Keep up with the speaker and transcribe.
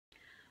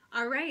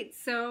All right,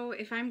 so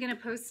if I'm going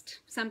to post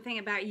something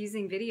about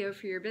using video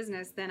for your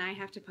business, then I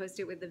have to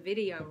post it with the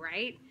video,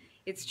 right?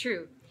 It's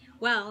true.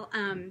 Well,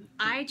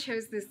 I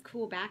chose this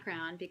cool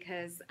background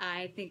because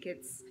I think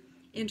it's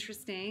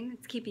interesting.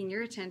 It's keeping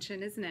your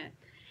attention, isn't it?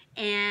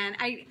 And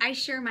I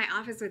share my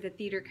office with a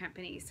theater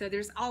company, so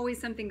there's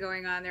always something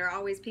going on. There are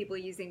always people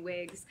using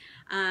wigs.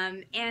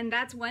 And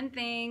that's one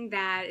thing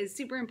that is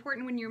super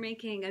important when you're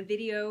making a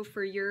video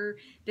for your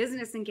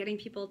business and getting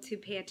people to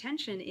pay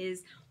attention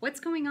is what's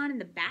going on in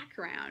the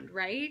background,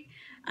 right?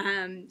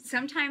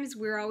 Sometimes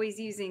we're always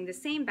using the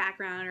same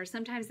background, or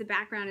sometimes the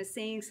background is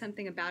saying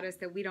something about us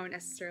that we don't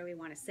necessarily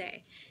want to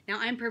say. Now,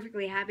 I'm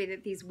perfectly happy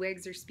that these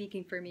wigs are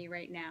speaking for me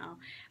right now.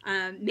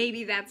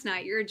 Maybe that's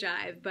not your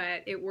jive,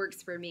 but it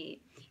works for me.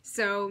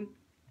 So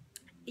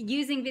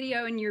using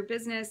video in your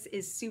business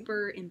is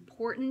super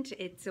important.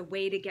 It's a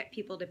way to get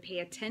people to pay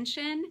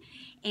attention,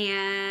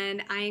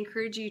 and I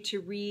encourage you to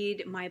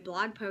read my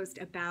blog post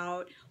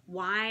about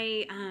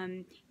why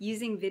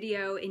using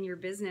video in your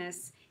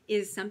business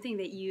is something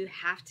that you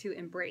have to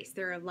embrace.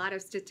 There are a lot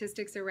of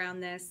statistics around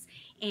this,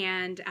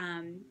 and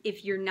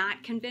if you're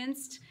not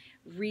convinced,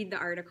 read the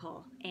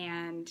article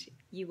and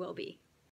you will be.